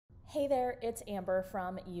Hey there, it's Amber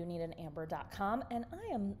from youneedanamber.com, and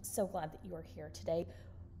I am so glad that you are here today.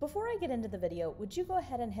 Before I get into the video, would you go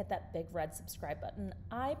ahead and hit that big red subscribe button?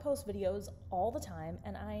 I post videos all the time,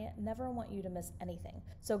 and I never want you to miss anything.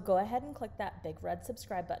 So go ahead and click that big red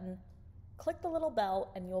subscribe button, click the little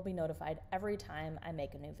bell, and you'll be notified every time I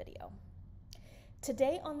make a new video.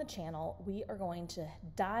 Today on the channel, we are going to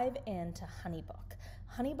dive into Honeybook.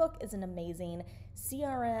 Honeybook is an amazing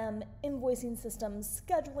CRM, invoicing system,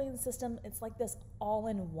 scheduling system. It's like this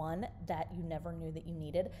all-in-one that you never knew that you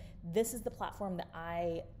needed. This is the platform that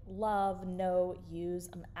I love, know, use.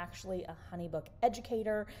 I'm actually a Honeybook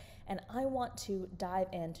educator, and I want to dive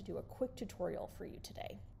in to do a quick tutorial for you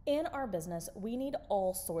today. In our business, we need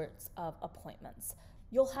all sorts of appointments.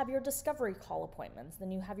 You'll have your discovery call appointments,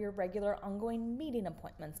 then you have your regular ongoing meeting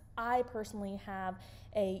appointments. I personally have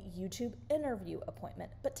a YouTube interview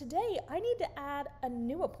appointment, but today I need to add a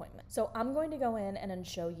new appointment. So I'm going to go in and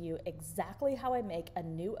show you exactly how I make a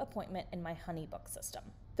new appointment in my Honeybook system.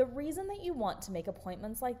 The reason that you want to make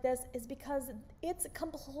appointments like this is because it's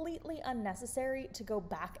completely unnecessary to go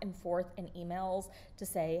back and forth in emails to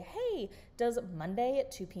say, hey, does Monday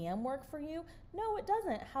at 2 p.m. work for you? No, it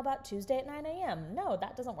doesn't. How about Tuesday at 9 a.m.? No,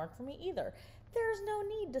 that doesn't work for me either. There's no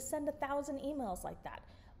need to send 1,000 emails like that.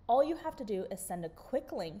 All you have to do is send a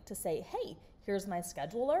quick link to say, hey, here's my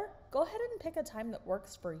scheduler. Go ahead and pick a time that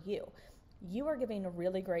works for you. You are giving a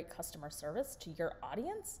really great customer service to your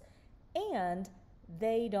audience, and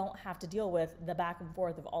they don't have to deal with the back and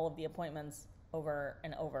forth of all of the appointments over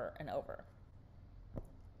and over and over.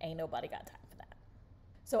 Ain't nobody got time for that.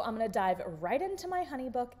 So I'm gonna dive right into my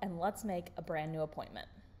Honeybook and let's make a brand new appointment.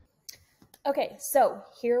 Okay, so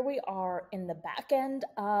here we are in the back end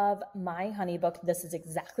of my Honeybook. This is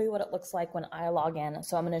exactly what it looks like when I log in.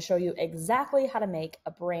 So I'm gonna show you exactly how to make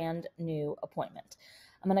a brand new appointment.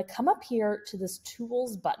 I'm gonna come up here to this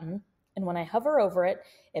Tools button, and when I hover over it,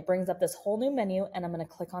 it brings up this whole new menu, and I'm gonna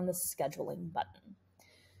click on the Scheduling button.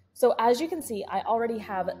 So as you can see, I already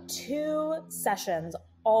have 2 sessions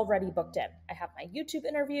already booked in. I have my YouTube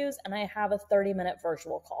interviews, and I have a 30-minute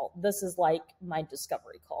virtual call. This is like my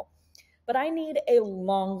discovery call. But I need a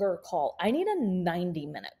longer call. I need a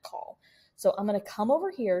 90-minute call. So I'm gonna come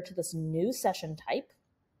over here to this new session type,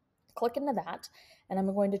 click into that, and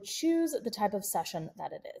I'm going to choose the type of session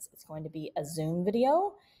that it is. It's going to be a Zoom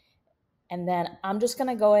video, and then I'm just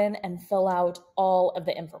gonna go in and fill out all of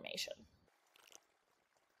the information.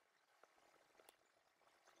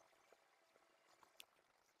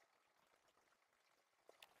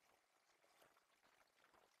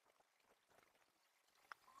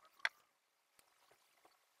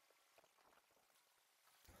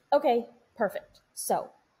 Okay, perfect. So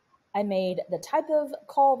I made the type of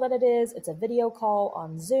call that it is. It's a video call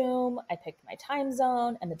on Zoom. I picked my time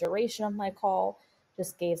zone and the duration of my call,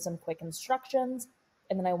 just gave some quick instructions,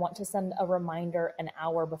 and then I want to send a reminder an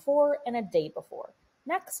hour before and a day before.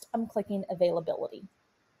 Next, I'm clicking availability.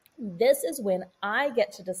 This is when I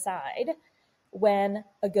get to decide when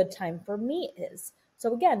a good time for me is.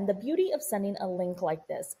 So again, the beauty of sending a link like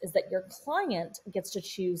this is that your client gets to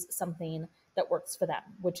choose something that works for them,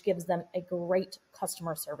 which gives them a great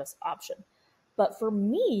customer service option. But for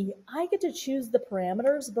me, I get to choose the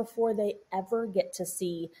parameters before they ever get to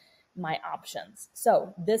see my options.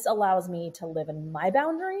 So this allows me to live in my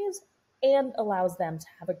boundaries and allows them to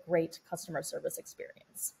have a great customer service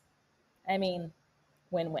experience. I mean,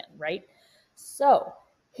 win-win, right? So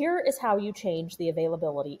here is how you change the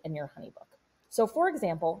availability in your Honeybook. So for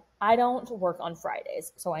example, I don't work on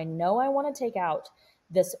Fridays, so I know I want to take out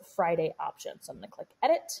this Friday option. So I'm going to click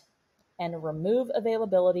Edit and Remove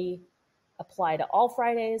Availability, Apply to all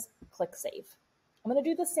Fridays, click Save. I'm going to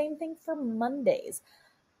do the same thing for Mondays.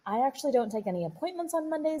 I actually don't take any appointments on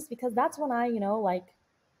Mondays because that's when I,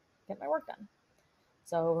 get my work done.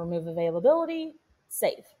 So remove availability,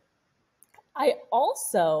 save. I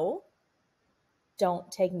also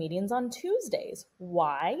don't take meetings on Tuesdays.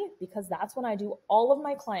 Why? Because that's when I do all of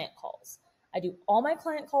my client calls. I do all my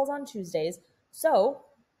client calls on Tuesdays, so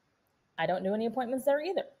I don't do any appointments there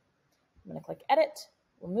either. I'm gonna click Edit,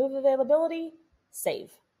 Remove Availability,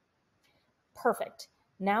 Save. Perfect.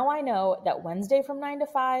 Now I know that Wednesday from 9 to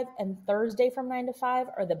 5 and Thursday from 9 to 5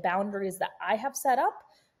 are the boundaries that I have set up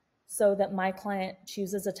so that my client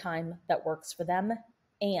chooses a time that works for them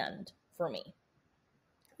and for me.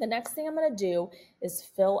 The next thing I'm going to do is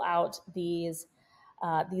fill out these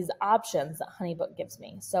options that Honeybook gives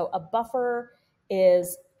me. So a buffer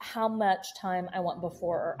is how much time I want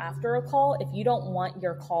before or after a call. If you don't want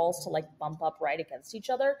your calls to bump up right against each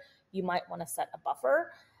other, you might want to set a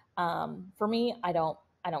buffer. For me, I don't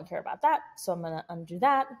I don't care about that, so I'm going to undo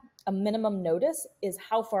that. A minimum notice is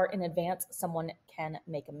how far in advance someone can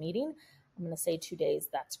make a meeting. I'm going to say 2 days.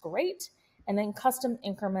 That's great. And then custom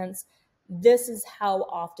increments. This is how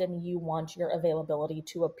often you want your availability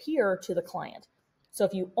to appear to the client. So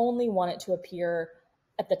if you only want it to appear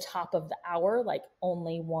at the top of the hour, like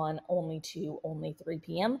only 1, only 2, only 3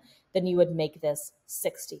 p.m., then you would make this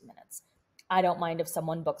 60 minutes. I don't mind if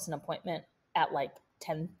someone books an appointment at like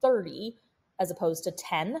 10:30 as opposed to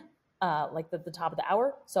 10, like at the top of the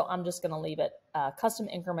hour. So I'm just going to leave it custom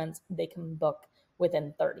increments. They can book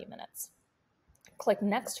within 30 minutes. Click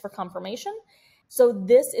next for confirmation. So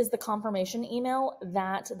this is the confirmation email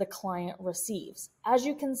that the client receives. As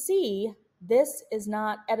you can see, this is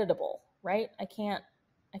not editable, right? I can't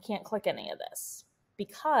click any of this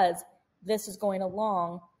because this is going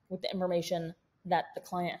along with the information that the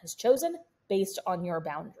client has chosen based on your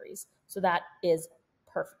boundaries. So that is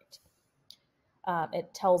perfect.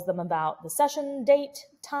 It tells them about the session date,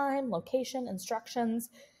 time, location, instructions,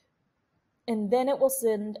 and then it will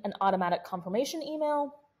send an automatic confirmation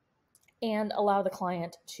email and allow the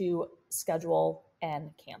client to schedule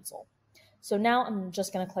and cancel. So now I'm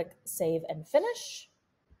just going to click save and finish.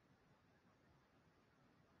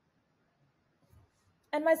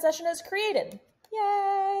 And my session is created.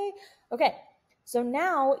 Yay! Okay, so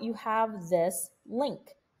now you have this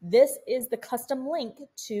link. This is the custom link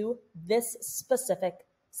to this specific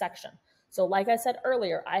section. So like I said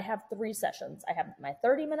earlier, I have 3 sessions. I have my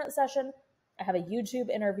 30-minute session, I have a YouTube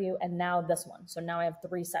interview, and now this one. So now I have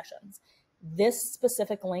 3 sessions. This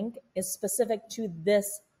specific link is specific to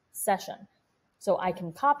this session. So I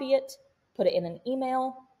can copy it, put it in an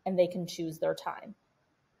email, and they can choose their time.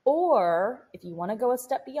 Or if you want to go a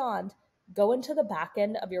step beyond, go into the back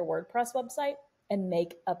end of your WordPress website and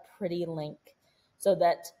make a pretty link so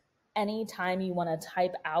that anytime you want to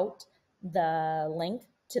type out the link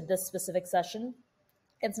to this specific session,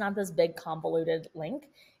 it's not this big convoluted link.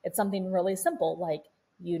 It's something really simple like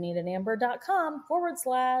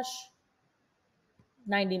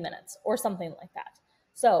youneedanamber.com/90 minutes or something like that.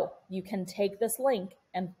 So you can take this link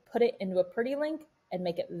and put it into a pretty link and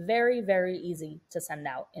make it very, very easy to send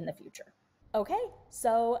out in the future. Okay,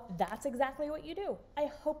 so that's exactly what you do. I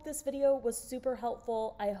hope this video was super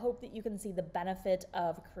helpful. I hope that you can see the benefit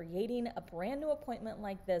of creating a brand new appointment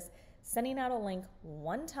like this, sending out a link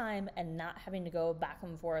one time and not having to go back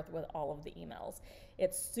and forth with all of the emails.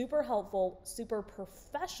 It's super helpful, super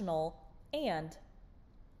professional, and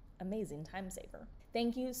amazing time saver.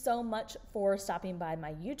 Thank you so much for stopping by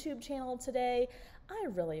my YouTube channel today. I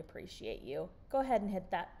really appreciate you. Go ahead and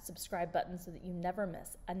hit that subscribe button so that you never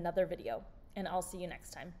miss another video, and I'll see you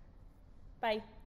next time. Bye.